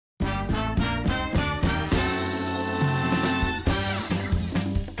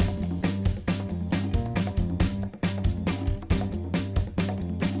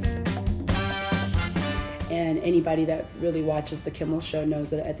And anybody that really watches the Kimmel show knows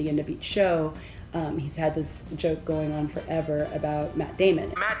that at the end of each show, he's had this joke going on forever about Matt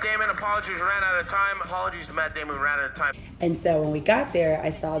Damon. Matt Damon, apologies, ran out of time. Apologies to Matt Damon, ran out of time. And so when we got there, I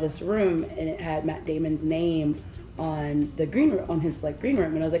saw this room and it had Matt Damon's name on the green room, on his like green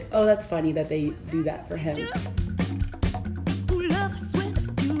room, and I was like, oh, that's funny that they do that for him.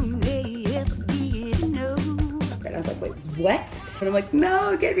 And I was like, wait, what? And I'm like,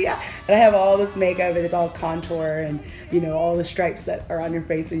 no, get me out. And I have all this makeup and it's all contour and, you know, all the stripes that are on your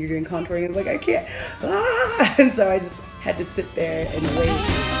face when you're doing contouring. And I'm like, I can't. Ah! And so I just had to sit there and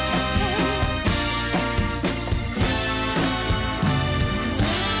wait.